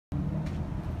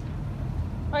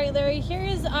All right, Larry, here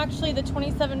is actually the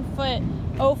 27-foot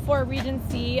 04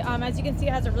 Regency. As you can see,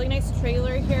 it has a really nice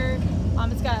trailer here.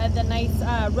 It's got the nice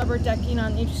rubber decking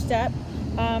on each step.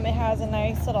 It has a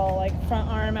nice little front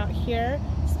arm out here,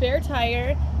 spare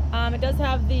tire. It does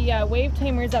have the wave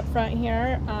timers up front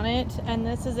here on it, and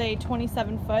this is a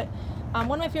 27-foot.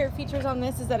 One of my favorite features on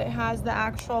this is that it has the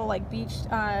actual beach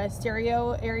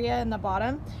stereo area in the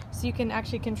bottom, so you can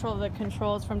actually control the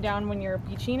controls from down when you're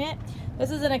beaching it. This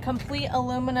is in a complete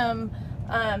aluminum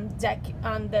deck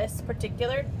on this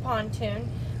particular pontoon.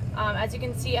 As you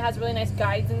can see, it has really nice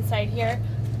guides inside here,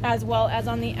 as well as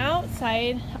on the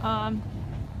outside. I'm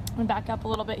gonna back up a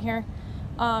little bit here.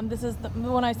 This is the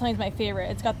one I was telling you is my favorite.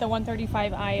 It's got the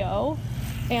 135 IO,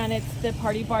 and it's the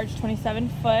Party Barge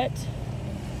 27-foot.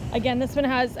 Again, this one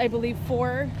has, I believe,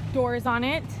 4 doors on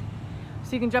it,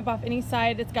 so you can jump off any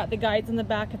side. It's got the guides in the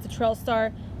back. It's a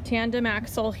Trailstar tandem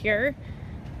axle here,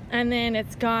 and then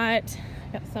it's got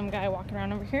some guy walking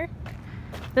around over here.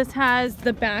 This has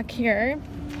the back here.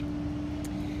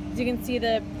 As you can see,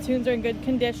 the tunes are in good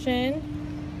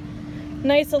condition.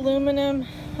 Nice aluminum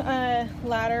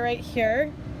ladder right here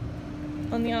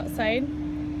on the outside.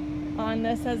 On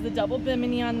this has the double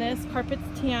bimini on this.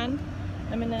 Carpet's tanned.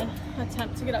 I'm gonna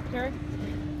attempt to get up here.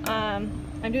 I'm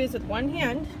doing this with one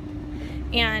hand,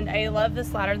 and I love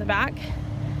this ladder in the back.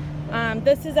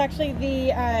 This is actually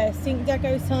the sink deck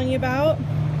I was telling you about.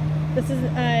 This is,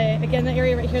 again, the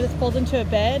area right here that folds into a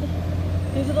bed.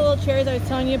 These are the little chairs I was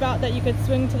telling you about that you could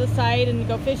swing to the side and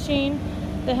go fishing.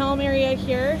 The helm area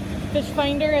here, fish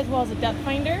finder as well as a depth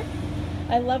finder.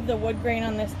 I love the wood grain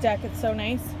on this deck, it's so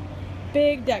nice.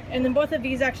 Big deck, and then both of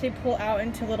these actually pull out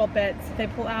into little bits. They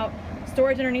pull out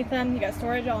storage underneath them. You got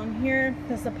storage all in here.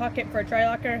 This is a pocket for a dry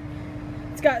locker.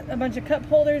 It's got a bunch of cup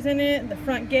holders in it. The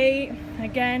front gate,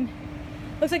 again,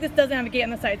 looks like this doesn't have a gate on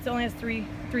the side, so it only has three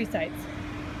sides.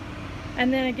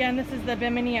 And then again, this is the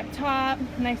bimini up top.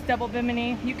 Nice double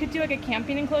bimini. You could do a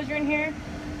camping enclosure in here.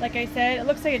 Like I said, it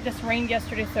looks like it just rained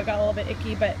yesterday, so it got a little bit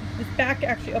icky, but this back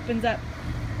actually opens up.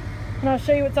 And I'll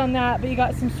show you what's on that, but you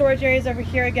got some storage areas over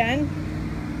here again.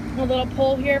 A little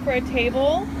pole here for a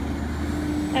table.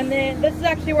 And then this is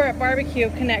actually where a barbecue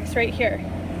connects right here.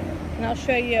 And I'll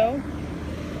show you.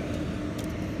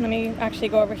 Let me actually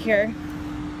go over here.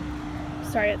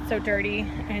 Sorry, it's so dirty.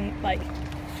 And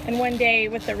in one day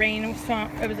with the rain,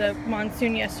 it was a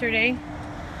monsoon yesterday,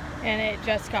 and it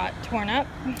just got torn up.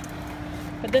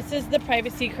 But this is the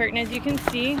privacy curtain. As you can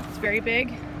see, it's very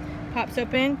big. Pops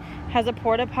open, has a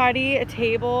porta potty, a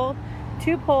table,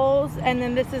 2 poles, and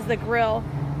then this is the grill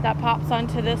that pops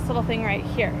onto this little thing right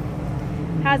here.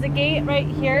 Has a gate right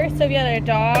here, so if you had a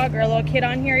dog or a little kid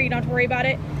on here, you don't have to worry about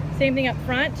it. Same thing up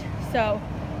front. So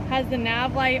has the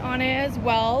nav light on it as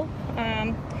well.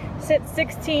 Sits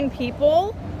 16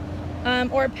 people,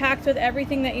 or packed with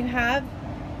everything that you have.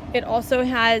 It also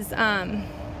has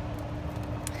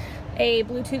a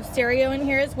Bluetooth stereo in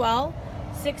here as well.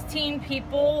 16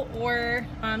 people, or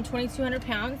 2,200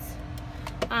 pounds.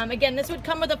 Again, this would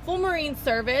come with a full marine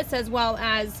service, as well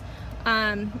as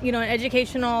you know, an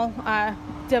educational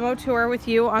demo tour with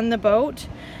you on the boat.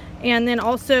 And then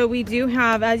also we do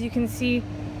have, as you can see,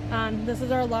 this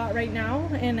is our lot right now,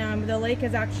 and the lake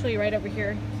is actually right over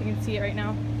here, so you can see it right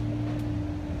now.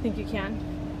 I think you can.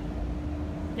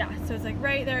 Yeah, so it's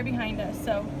right there behind us,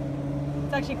 so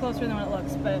it's actually closer than what it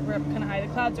looks, but we're up kind of high.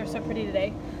 The clouds are so pretty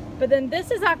today. But then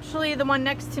this is actually the one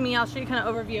next to me. I'll show you kind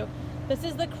of overview. This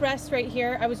is the crest right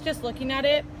here. I was just looking at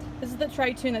it. This is the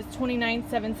Tri-Tune, that's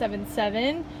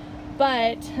 29777,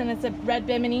 and it's a red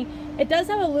bimini. It does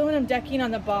have aluminum decking on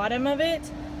the bottom of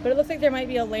it, but it looks like there might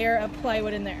be a layer of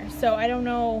plywood in there. So I don't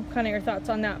know kind of your thoughts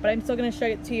on that, but I'm still gonna show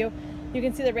it to you. You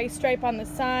can see the race stripe on the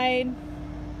side.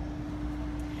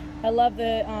 I love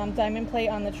the diamond plate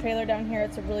on the trailer down here.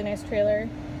 It's a really nice trailer.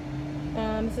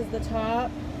 This is the top,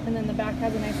 and then the back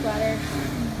has a nice ladder.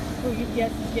 Oh,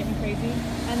 yes, it's getting crazy.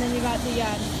 And then you got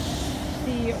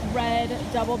the red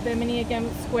double bimini again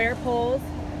with square poles.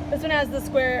 This one has the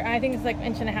square, I think it's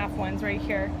 1.5-inch ones right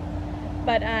here.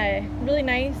 But really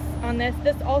nice on this.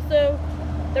 This also,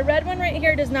 the red one right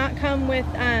here does not come with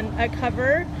a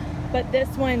cover, but this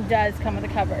one does come with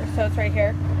a cover. So it's right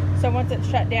here. So once it's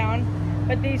shut down.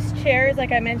 But these chairs,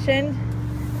 like I mentioned,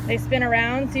 they spin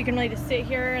around, so you can really just sit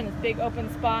here in this big open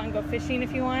spot and go fishing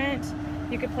if you want.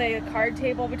 You could play a card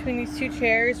table between these 2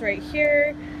 chairs right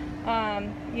here.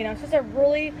 You know, it's just a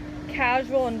really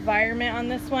casual environment on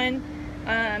this one.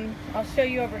 I'll show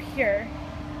you over here.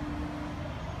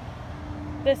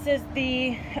 This is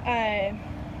the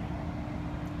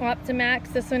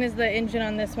Optimax. This one is the engine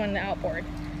on this one, the outboard.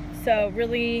 So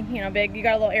really, you know, big. You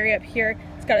got a little area up here.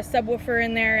 It's got a subwoofer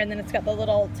in there, and then it's got the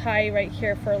little tie right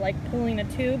here for like pulling a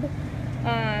tube.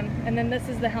 And then this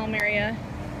is the helm area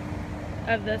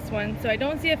of this one. So I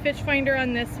don't see a fish finder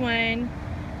on this one,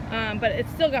 but it's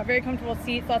still got very comfortable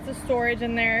seats, lots of storage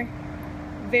in there,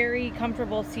 very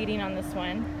comfortable seating on this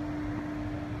one.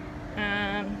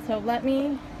 So let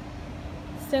me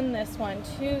send this one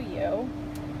to you,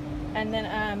 and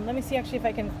then let me see actually if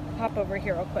I can pop over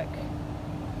here real quick.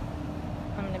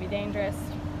 I'm gonna be dangerous.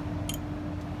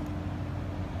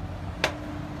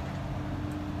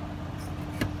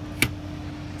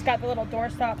 It's got the little door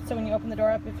stop, so when you open the door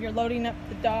up, if you're loading up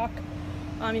the dock,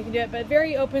 you can do it. But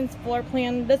very open floor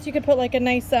plan. This, you could put like a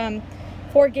nice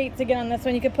 4 gates again on this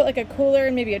one. You could put like a cooler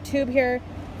and maybe a tube here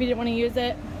if you didn't want to use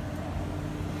it.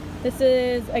 This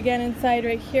is again inside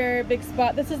right here, big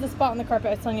spot. This is the spot on the carpet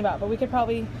I was telling you about, but we could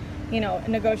probably, you know,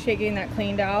 negotiate getting that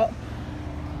cleaned out.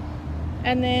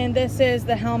 And then this is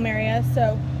the helm area.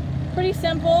 So pretty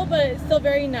simple, but it's still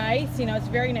very nice. You know, it's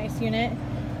a very nice unit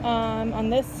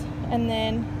on this. And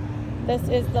then this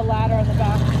is the ladder on the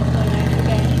back.